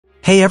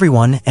Hey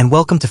everyone, and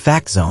welcome to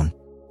Fact Zone.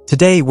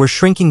 Today, we're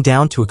shrinking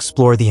down to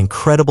explore the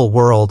incredible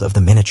world of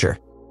the miniature.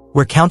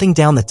 We're counting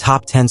down the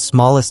top 10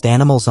 smallest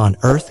animals on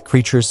Earth,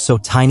 creatures so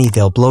tiny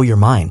they'll blow your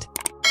mind.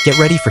 Get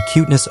ready for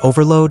cuteness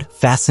overload,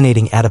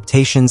 fascinating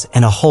adaptations,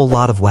 and a whole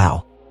lot of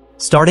wow.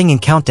 Starting in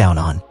countdown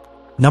on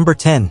Number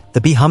 10,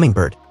 the bee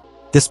hummingbird.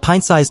 This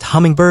pint-sized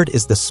hummingbird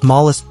is the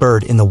smallest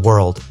bird in the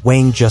world,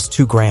 weighing just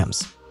 2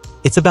 grams.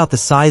 It's about the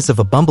size of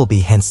a bumblebee,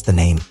 hence the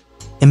name.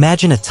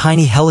 Imagine a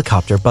tiny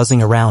helicopter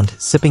buzzing around,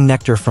 sipping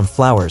nectar from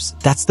flowers.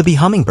 That's the bee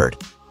hummingbird.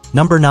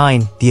 Number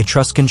 9, the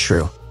Etruscan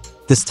shrew.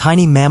 This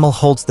tiny mammal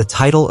holds the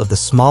title of the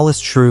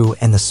smallest shrew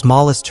and the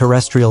smallest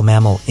terrestrial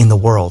mammal in the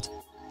world.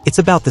 It's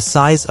about the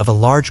size of a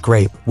large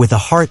grape with a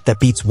heart that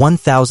beats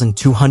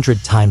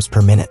 1,200 times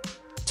per minute.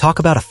 Talk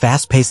about a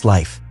fast-paced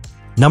life.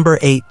 Number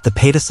 8, the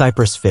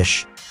Petacyprus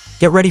fish.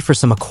 Get ready for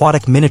some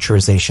aquatic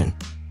miniaturization.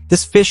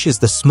 This fish is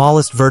the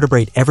smallest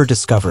vertebrate ever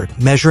discovered,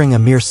 measuring a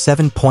mere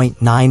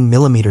 7.9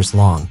 millimeters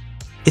long.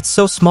 It's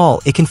so small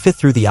it can fit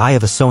through the eye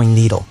of a sewing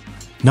needle.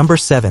 Number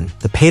 7,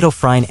 the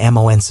Pedophrine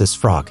amoensis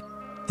frog.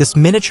 This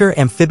miniature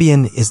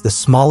amphibian is the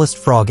smallest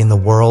frog in the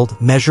world,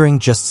 measuring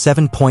just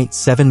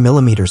 7.7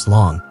 millimeters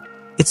long.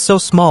 It's so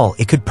small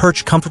it could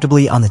perch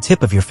comfortably on the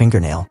tip of your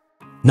fingernail.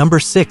 Number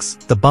 6,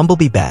 the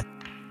bumblebee bat.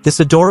 This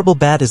adorable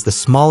bat is the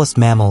smallest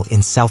mammal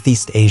in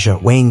Southeast Asia,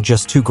 weighing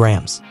just 2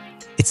 grams.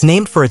 It's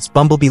named for its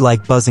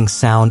bumblebee-like buzzing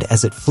sound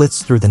as it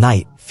flits through the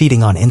night,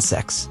 feeding on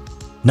insects.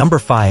 Number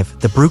 5,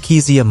 the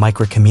Brookesia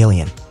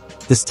microchameleon.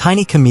 This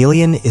tiny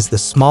chameleon is the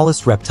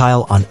smallest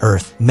reptile on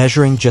Earth,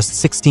 measuring just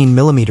 16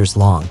 millimeters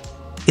long.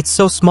 It's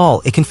so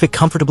small it can fit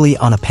comfortably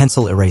on a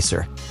pencil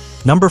eraser.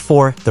 Number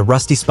 4, the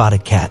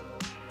rusty-spotted cat.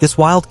 This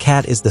wild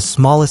cat is the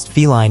smallest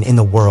feline in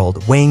the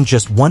world, weighing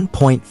just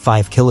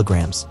 1.5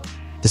 kilograms.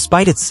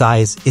 Despite its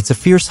size, it's a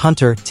fierce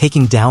hunter,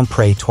 taking down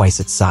prey twice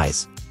its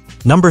size.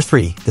 Number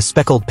 3, the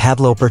speckled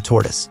padloper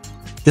tortoise.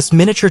 This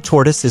miniature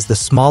tortoise is the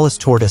smallest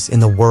tortoise in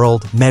the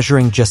world,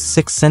 measuring just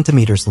 6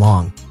 centimeters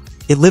long.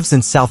 It lives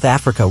in South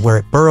Africa where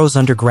it burrows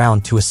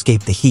underground to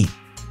escape the heat.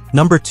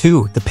 Number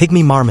 2, the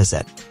pygmy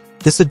marmoset.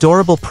 This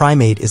adorable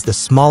primate is the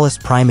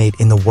smallest primate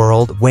in the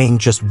world, weighing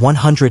just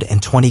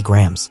 120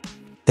 grams.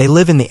 They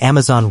live in the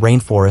Amazon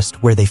rainforest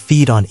where they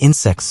feed on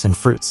insects and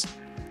fruits.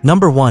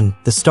 Number 1,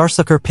 the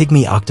starsucker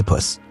pygmy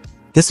octopus.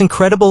 This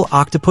incredible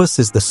octopus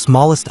is the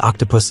smallest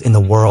octopus in the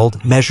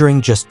world,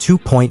 measuring just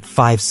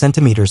 2.5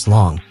 centimeters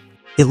long.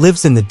 It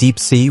lives in the deep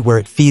sea where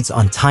it feeds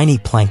on tiny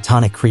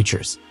planktonic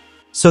creatures.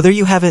 So there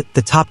you have it,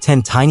 the top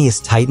 10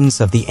 tiniest titans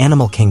of the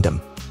animal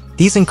kingdom.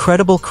 These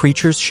incredible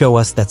creatures show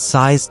us that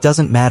size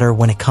doesn't matter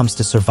when it comes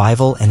to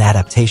survival and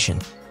adaptation.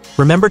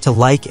 Remember to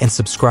like and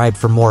subscribe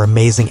for more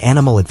amazing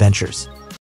animal adventures.